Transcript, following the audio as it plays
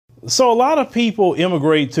So a lot of people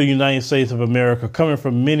immigrate to the United States of America coming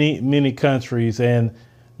from many countries. And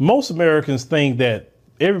most Americans think that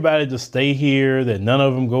everybody just stay here, that none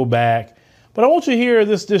of them go back. But I want you to hear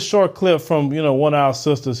this short clip from, one of our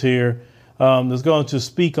sisters here that's going to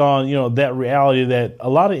speak on, that reality that a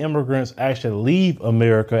lot of immigrants actually leave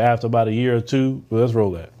America after about a year or two. Well, let's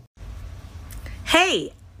roll that.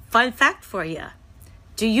 Hey, fun fact for you.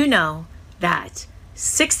 Do you know that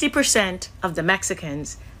 60% of the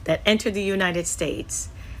Mexicans that entered the United States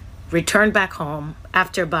return back home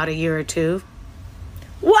after about a year or two?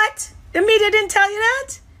 What? The media didn't tell you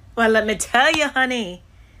that? Well, let me tell you, honey,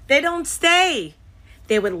 they don't stay.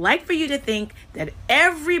 They would like for you to think that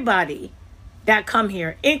everybody that come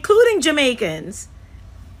here, including Jamaicans,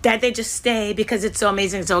 that they just stay because it's so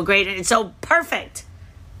amazing, so great, and it's so perfect.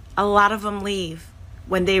 A lot of them leave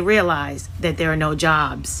when they realize that there are no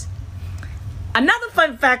jobs. Another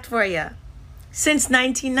fun fact for you. Since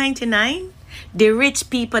 1999, the rich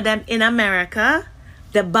people them in America,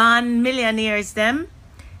 the bond millionaires them,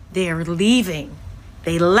 they're leaving.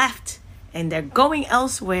 They left and they're going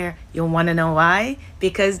elsewhere. You want to know why?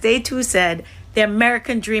 Because they too said the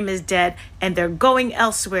American dream is dead and they're going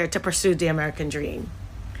elsewhere to pursue the American dream.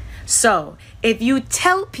 So if you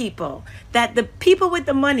tell people that the people with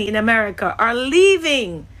the money in America are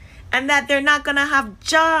leaving and that they're not going to have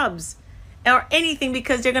jobs or anything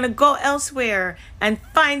because they're going to go elsewhere and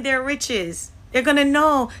find their riches, they're going to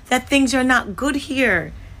know that things are not good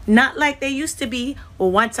here. Not like they used to be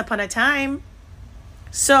once upon a time.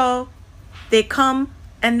 So they come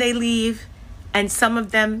and they leave, and some of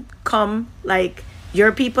them come like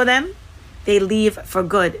your people them. They leave for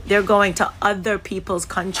good. They're going to other people's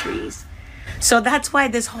countries. So that's why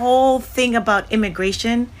this whole thing about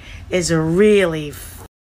immigration is really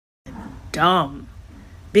dumb.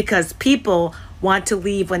 Because people want to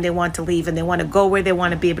leave when they want to leave and they want to go where they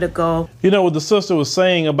want to be able to go. What the sister was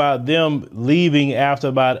saying about them leaving after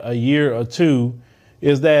about a year or two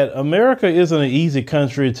is that America isn't an easy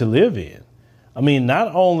country to live in. I mean,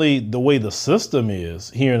 not only the way the system is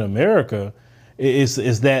here in America,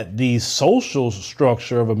 is that the social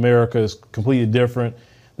structure of America is completely different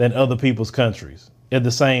than other people's countries at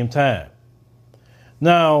the same time.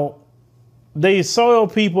 Now, they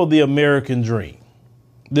sold people the American dream.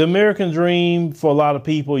 The American dream for a lot of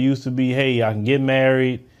people used to be, hey, I can get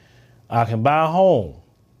married, I can buy a home,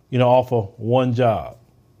 off of one job.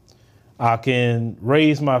 I can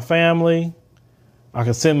raise my family, I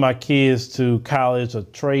can send my kids to college or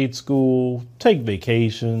trade school, take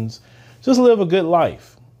vacations, just live a good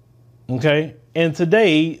life. Okay? And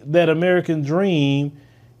today, that American dream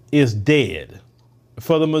is dead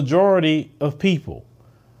for the majority of people.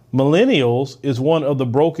 Millennials is one of the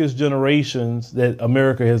brokest generations that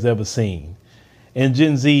America has ever seen. And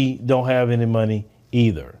Gen Z don't have any money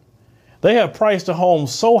either. They have priced a home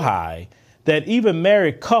so high that even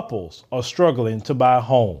married couples are struggling to buy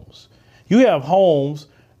homes. You have homes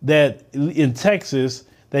that in Texas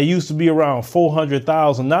that used to be around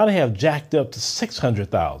 400,000. Now they have jacked up to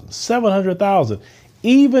 600,000, 700,000,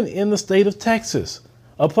 even in the state of Texas,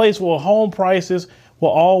 a place where home prices were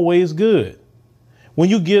always good. When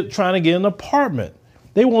you trying to get an apartment,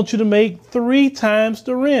 they want you to make 3 times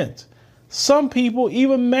the rent. Some people,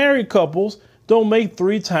 even married couples, don't make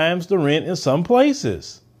 3 times the rent in some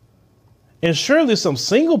places. And surely some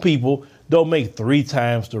single people don't make 3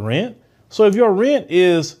 times the rent. So if your rent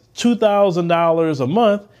is $2,000 a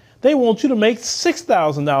month, they want you to make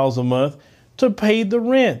 $6,000 a month to pay the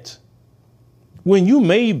rent. When you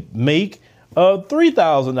may make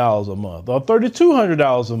 $3,000 a month or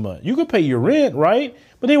 $3,200 a month. You could pay your rent, right?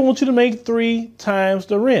 But they want you to make 3 times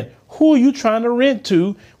the rent. Who are you trying to rent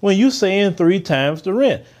to when you saying 3 times the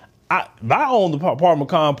rent? I own the apartment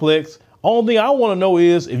complex. Only thing I want to know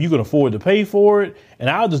is if you can afford to pay for it. And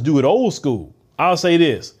I'll just do it old school. I'll say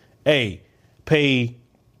this. Hey, pay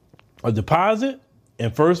a deposit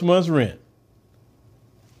and first month's rent.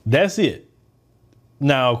 That's it.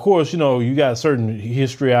 Now, of course, you got a certain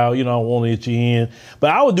history out, I want to let you in. But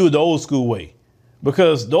I would do it the old school way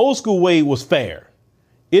because the old school way was fair.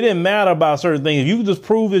 It didn't matter about certain things. If you could just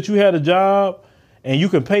prove that you had a job and you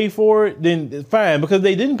can pay for it, then it's fine. Because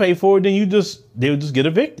they didn't pay for it, then they would just get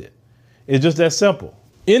evicted. It's just that simple.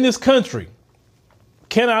 In this country,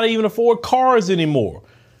 cannot even afford cars anymore.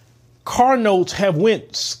 Car notes have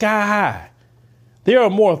went sky high. There are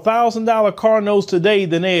more $1,000 car notes today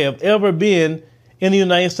than they have ever been in the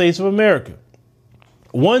United States of America.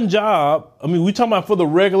 One job, we're talking about for the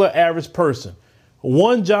regular average person.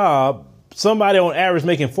 One job, somebody on average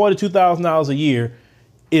making $42,000 a year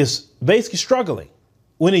is basically struggling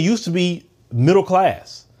when it used to be middle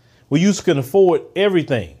class. We used to can afford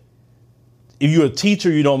everything. If you're a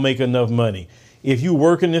teacher, you don't make enough money. If you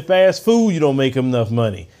working in fast food, you don't make enough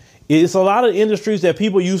money. It's a lot of industries that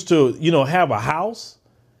people used to, have a house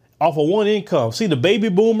off of one income. See, the baby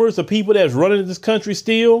boomers, the people that's running this country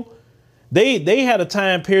still, they had a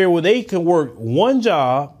time period where they can work one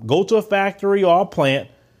job, go to a factory or a plant,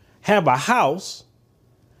 have a house,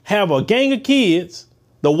 have a gang of kids.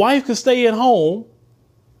 The wife can stay at home.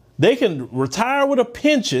 They can retire with a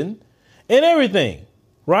pension and everything,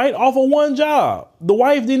 right? Off of one job. The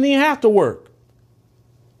wife didn't even have to work.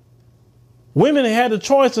 Women had the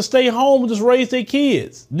choice to stay home and just raise their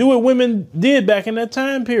kids. Do what women did back in that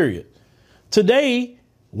time period. Today,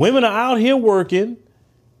 women are out here working,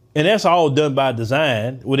 and that's all done by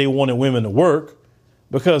design, where they wanted women to work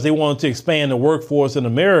because they wanted to expand the workforce in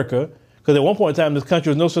America. Because at one point in time, this country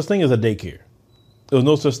was no such thing as a daycare. There was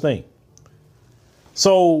no such thing.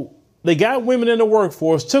 So they got women in the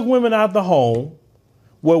workforce, took women out the home,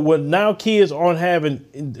 where now kids aren't having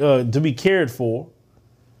to be cared for.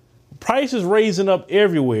 Prices raising up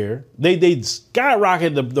everywhere. They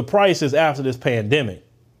skyrocketed the prices after this pandemic.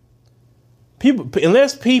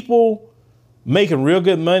 Unless people making real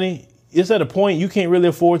good money, it's at a point you can't really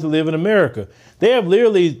afford to live in America. They are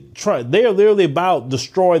literally about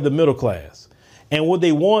destroy the middle class. And what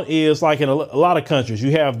they want is, like in a lot of countries,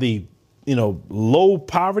 you have the, low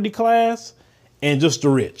poverty class and just the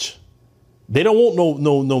rich. They don't want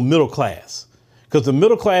no middle class, because the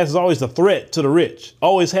middle class is always a threat to the rich,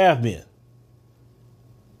 always have been.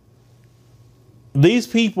 These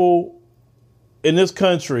people in this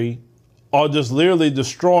country are just literally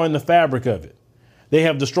destroying the fabric of it. They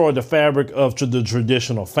have destroyed the fabric of the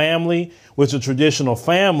traditional family, which the traditional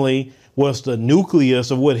family was the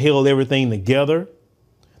nucleus of what held everything together.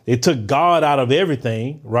 They took God out of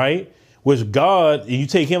everything, right? Which God, you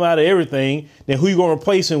take him out of everything, then who you going to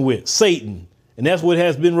replace him with? Satan. And that's what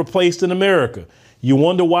has been replaced in America. You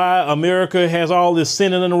wonder why America has all this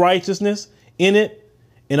sin and unrighteousness in it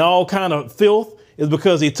and all kind of filth? Is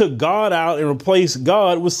because they took God out and replaced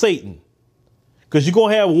God with Satan. Because you're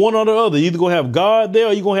going to have one or the other. You're either going to have God there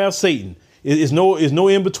or you're going to have Satan. It's no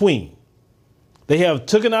in between. They have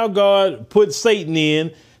taken out God, put Satan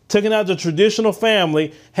in, taken out the traditional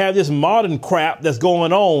family, have this modern crap that's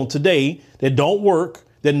going on today that don't work,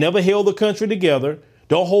 that never held the country together,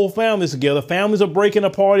 don't hold families together. Families are breaking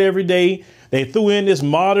apart every day. They threw in this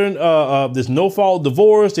modern, this no-fault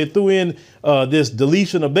divorce. They threw in this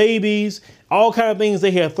deletion of babies, all kind of things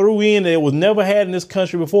they had threw in that was never had in this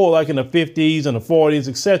country before, like in the 50s and the 40s,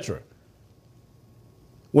 etc.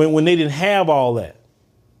 When they didn't have all that.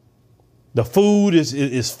 The food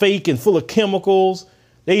is fake and full of chemicals.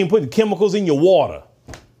 They even putting chemicals in your water.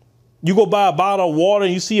 You go buy a bottle of water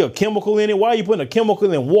and you see a chemical in it. Why are you putting a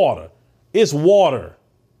chemical in water? It's water.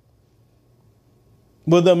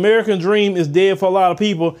 But the American dream is dead for a lot of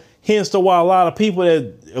people. Hence to why a lot of people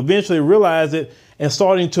that eventually realize it and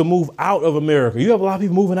starting to move out of America. You have a lot of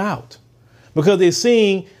people moving out because they're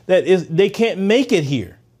seeing that they can't make it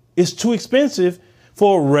here. It's too expensive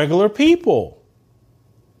for regular people.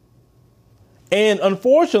 And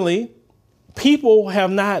unfortunately, people have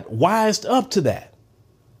not wised up to that.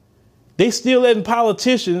 They still letting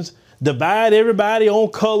politicians divide everybody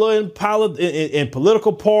on color and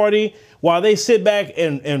political party while they sit back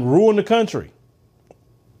and ruin the country.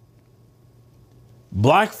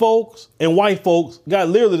 Black folks and white folks got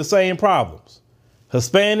literally the same problems.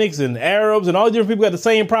 Hispanics and Arabs and all the different people got the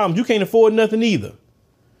same problems. You can't afford nothing either.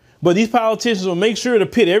 But these politicians will make sure to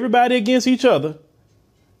pit everybody against each other.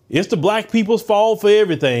 It's the black people's fault for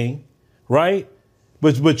everything, right?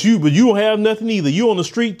 But you don't have nothing either. You on the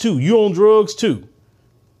street too. You on drugs too.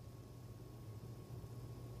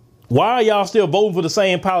 Why are y'all still voting for the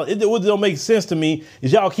same politicians? What don't make sense to me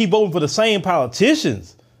is y'all keep voting for the same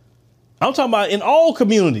politicians. I'm talking about in all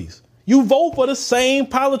communities. You vote for the same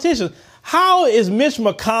politicians. How is Mitch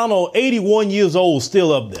McConnell, 81 years old,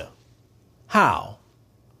 still up there? How?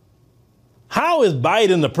 How is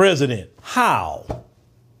Biden the president? How?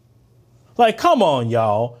 Like, come on,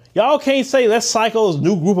 y'all. Y'all can't say let's cycle this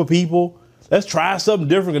new group of people. Let's try something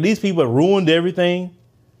different because these people have ruined everything.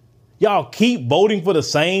 Y'all keep voting for the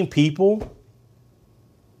same people.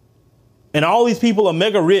 And all these people are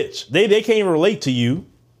mega rich. They can't even relate to you.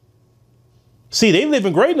 See, they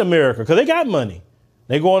living great in America because they got money.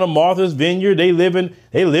 They going to Martha's Vineyard. They living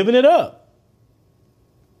it up.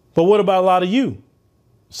 But what about a lot of you?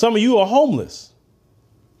 Some of you are homeless.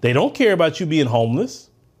 They don't care about you being homeless.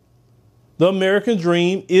 The American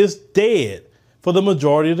dream is dead for the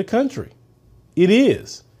majority of the country. It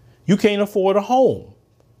is. You can't afford a home.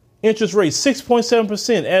 Interest rate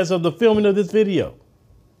 6.7% as of the filming of this video.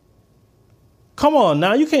 Come on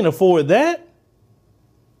now, you can't afford that.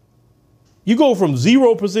 You go from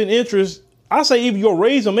 0% interest. I say even you'll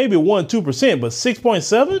raise them maybe 1-2%, but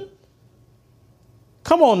 6.7?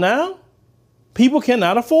 Come on now. People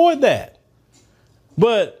cannot afford that.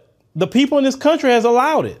 But the people in this country has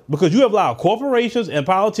allowed it because you have allowed corporations and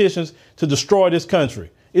politicians to destroy this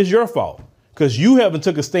country. It's your fault because you haven't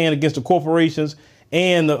took a stand against the corporations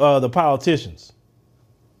and the politicians.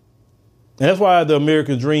 And that's why the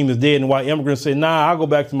American dream is dead and why immigrants say, nah, I'll go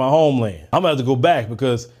back to my homeland. I'm going to have to go back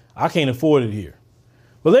because I can't afford it here.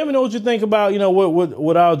 But let me know what you think about,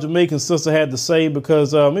 what our Jamaican sister had to say,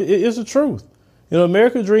 because it's the truth. The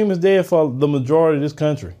American dream is dead for the majority of this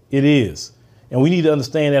country. It is. And we need to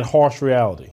understand that harsh reality.